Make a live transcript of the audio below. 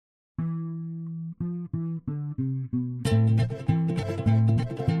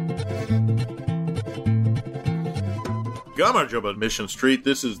Gamarjaba Mission Street.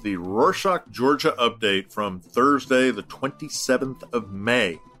 This is the Rorschach, Georgia update from Thursday, the 27th of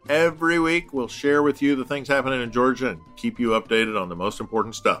May. Every week, we'll share with you the things happening in Georgia and keep you updated on the most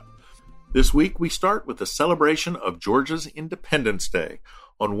important stuff. This week, we start with the celebration of Georgia's Independence Day.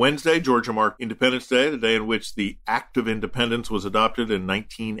 On Wednesday, Georgia marked Independence Day, the day in which the Act of Independence was adopted in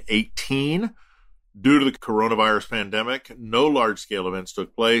 1918. Due to the coronavirus pandemic, no large-scale events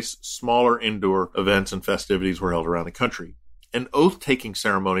took place. Smaller indoor events and festivities were held around the country. An oath-taking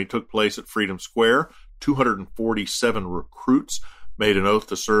ceremony took place at Freedom Square. 247 recruits made an oath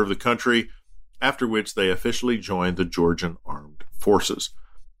to serve the country, after which they officially joined the Georgian Armed Forces.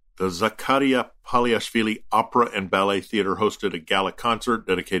 The Zakaria Paliashvili Opera and Ballet Theater hosted a gala concert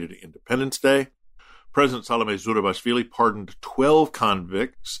dedicated to Independence Day. President Salome Zurabashvili pardoned 12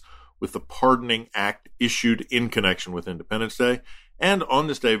 convicts with the Pardoning Act issued in connection with Independence Day. And on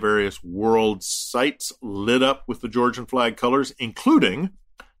this day, various world sites lit up with the Georgian flag colors, including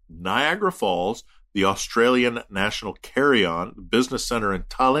Niagara Falls, the Australian National Carry-On, the Business Center in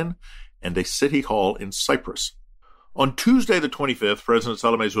Tallinn, and a city hall in Cyprus. On Tuesday, the 25th, President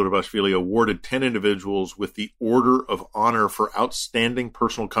Salome Zurabashvili awarded 10 individuals with the Order of Honor for outstanding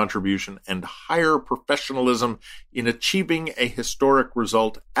personal contribution and higher professionalism in achieving a historic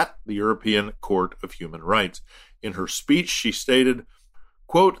result at the European Court of Human Rights. In her speech, she stated,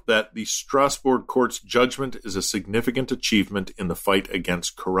 quote, that the Strasbourg Court's judgment is a significant achievement in the fight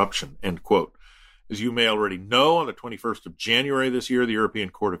against corruption, end quote. As you may already know, on the 21st of January this year, the European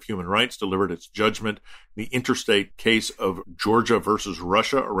Court of Human Rights delivered its judgment in the interstate case of Georgia versus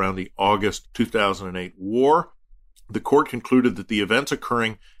Russia around the August 2008 war. The court concluded that the events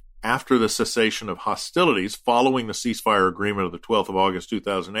occurring after the cessation of hostilities following the ceasefire agreement of the 12th of August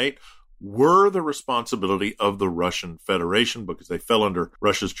 2008 were the responsibility of the Russian Federation because they fell under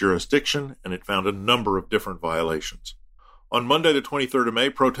Russia's jurisdiction, and it found a number of different violations. On Monday, the 23rd of May,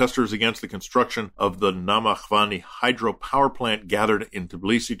 protesters against the construction of the Namakhvani hydropower plant gathered in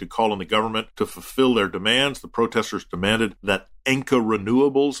Tbilisi to call on the government to fulfill their demands. The protesters demanded that Enka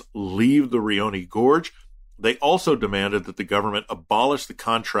Renewables leave the Rioni Gorge. They also demanded that the government abolish the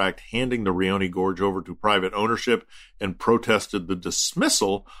contract handing the Rioni Gorge over to private ownership and protested the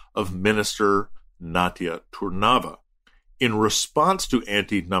dismissal of Minister Natia Turnava. In response to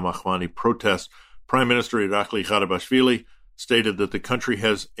anti-Namakhvani protests, Prime Minister Irakli Garibashvili stated that the country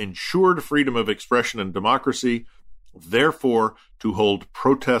has ensured freedom of expression and democracy. Therefore, to hold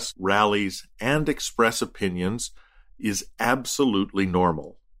protests, rallies, and express opinions is absolutely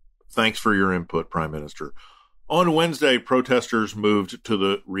normal. Thanks for your input, Prime Minister. On Wednesday, protesters moved to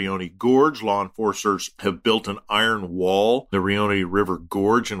the Rioni Gorge. Law enforcers have built an iron wall, the Rioni River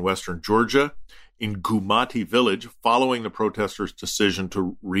Gorge in western Georgia, in Gumati village, following the protesters' decision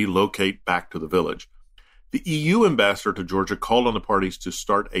to relocate back to the village. The EU ambassador to Georgia called on the parties to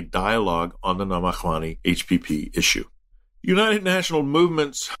start a dialogue on the Namakhvani HPP issue. United National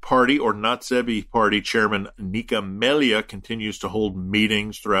Movement's Party, or Natsebi Party, Chairman Nika Melia continues to hold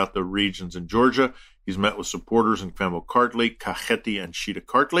meetings throughout the regions in Georgia. He's met with supporters in Kvemo Kartli, Kakheti, and Shida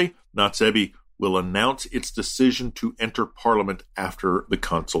Kartli. Natsebi will announce its decision to enter parliament after the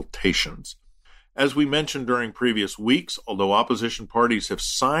consultations. As we mentioned during previous weeks, although opposition parties have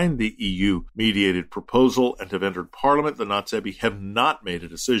signed the EU-mediated proposal and have entered parliament, the Natsebi have not made a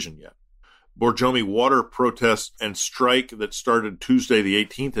decision yet. Borjomi water protest and strike that started Tuesday the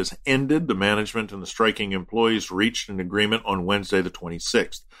 18th has ended. The management and the striking employees reached an agreement on Wednesday the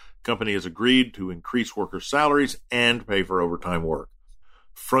 26th. The company has agreed to increase workers' salaries and pay for overtime work.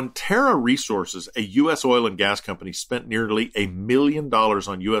 Frontera Resources, a U.S. oil and gas company, spent nearly $1 million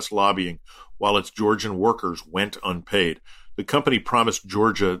on U.S. lobbying while its Georgian workers went unpaid. The company promised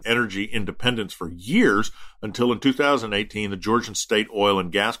Georgia energy independence for years until in 2018, the Georgian State Oil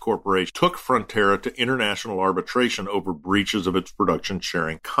and Gas Corporation took Frontera to international arbitration over breaches of its production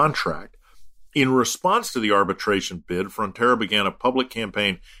sharing contract. In response to the arbitration bid, Frontera began a public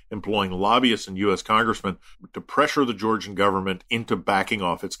campaign employing lobbyists and U.S. congressmen to pressure the Georgian government into backing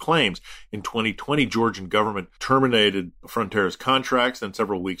off its claims. In 2020, Georgian government terminated Frontera's contracts. Then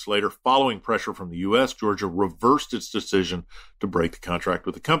several weeks later, following pressure from the U.S., Georgia reversed its decision to break the contract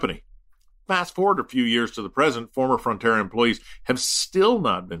with the company. Fast forward a few years to the present, former Frontera employees have still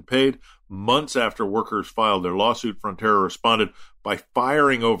not been paid. Months after workers filed their lawsuit, Frontera responded by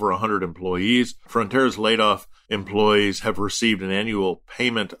firing over 100 employees. Frontera's laid-off employees have received an annual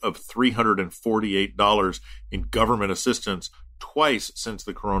payment of $348 in government assistance twice since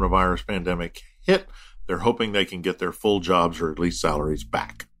the coronavirus pandemic hit. They're hoping they can get their full jobs or at least salaries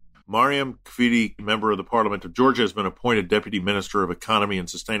back. Mariam Kfidi, member of the Parliament of Georgia, has been appointed Deputy Minister of Economy and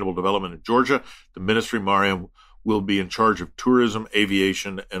Sustainable Development in Georgia. The ministry Mariam will be in charge of tourism,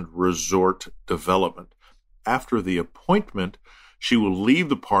 aviation, and resort development. After the appointment, she will leave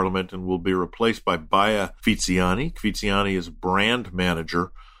the parliament and will be replaced by Baya Kvitsiani. Kvitsiani is brand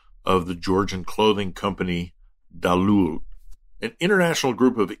manager of the Georgian clothing company Dalul. An international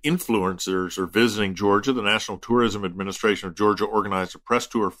group of influencers are visiting Georgia. The National Tourism Administration of Georgia organized a press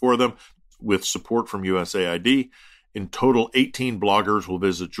tour for them with support from USAID. In total, 18 bloggers will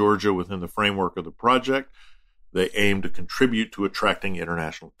visit Georgia within the framework of the project. They aim to contribute to attracting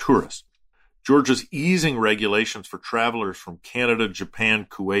international tourists. Georgia's easing regulations for travelers from Canada, Japan,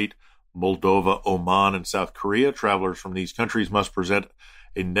 Kuwait, Moldova, Oman, and South Korea. Travelers from these countries must present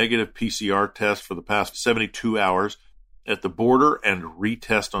a negative PCR test for the past 72 hours at the border and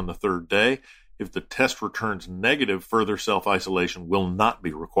retest on the third day. If the test returns negative, further self-isolation will not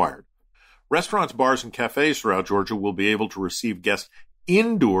be required. Restaurants, bars, and cafes throughout Georgia will be able to receive guests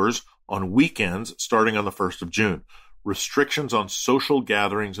indoors on weekends starting on the 1st of June. Restrictions on social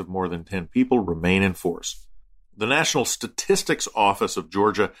gatherings of more than 10 people remain in force. The National Statistics Office of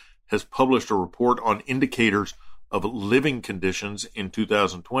Georgia has published a report on indicators of living conditions in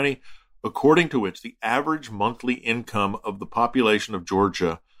 2020, according to which the average monthly income of the population of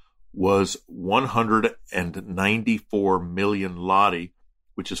Georgia was 194 million lari,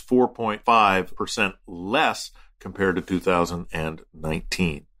 which is 4.5% less compared to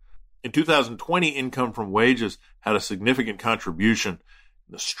 2019. In 2020, income from wages had a significant contribution.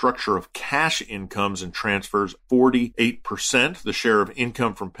 The structure of cash incomes and transfers, 48%. The share of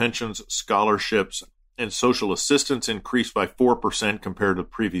income from pensions, scholarships, and social assistance increased by 4% compared to the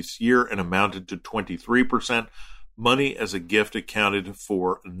previous year and amounted to 23%. Money as a gift accounted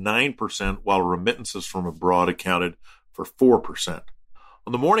for 9%, while remittances from abroad accounted for 4%.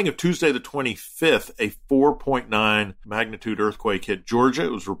 On the morning of Tuesday the 25th, a 4.9 magnitude earthquake hit Georgia.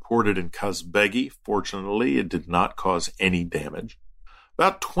 It was reported in Kazbegi. Fortunately, it did not cause any damage.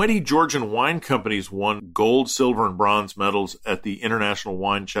 About 20 Georgian wine companies won gold, silver, and bronze medals at the International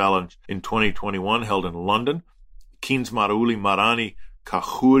Wine Challenge in 2021 held in London. Kinsmaruli Marani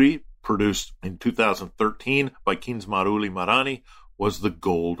Kahuri, produced in 2013 by Kinsmaruli Marani, was the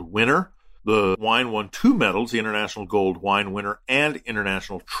gold winner. The wine won 2 medals, the International Gold Wine winner and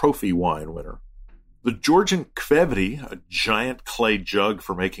International Trophy Wine winner. The Georgian kvevri, a giant clay jug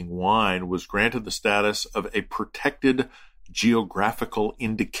for making wine, was granted the status of a protected geographical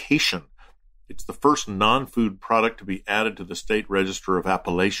indication. It's the first non-food product to be added to the State Register of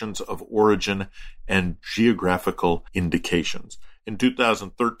Appellations of Origin and Geographical Indications. In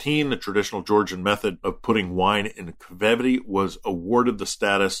 2013, the traditional Georgian method of putting wine in kvevri was awarded the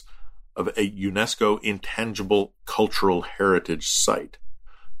status of a UNESCO Intangible Cultural Heritage Site.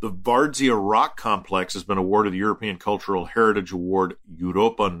 The Vardzia Rock Complex has been awarded the European Cultural Heritage Award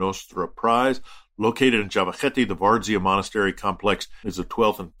Europa Nostra Prize. Located in Javakheti, the Vardzia Monastery Complex is a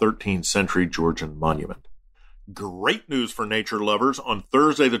 12th and 13th century Georgian monument. Great news for nature lovers. On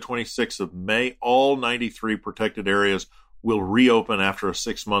Thursday, the 26th of May, all 93 protected areas will reopen after a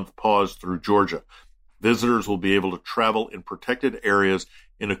 6-month pause through Georgia. Visitors will be able to travel in protected areas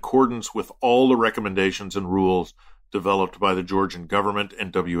in accordance with all the recommendations and rules developed by the Georgian government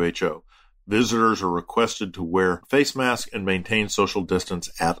and WHO. Visitors are requested to wear face masks and maintain social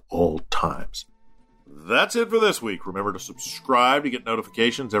distance at all times. That's it for this week. Remember to subscribe to get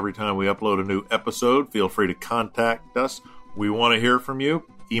notifications every time we upload a new episode. Feel free to contact us. We want to hear from you.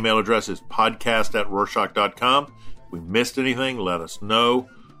 Email address is podcast@rorschach.com. If we missed anything, let us know.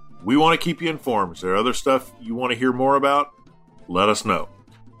 We want to keep you informed. Is there other stuff you want to hear more about? Let us know.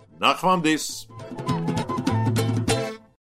 Nachman dis.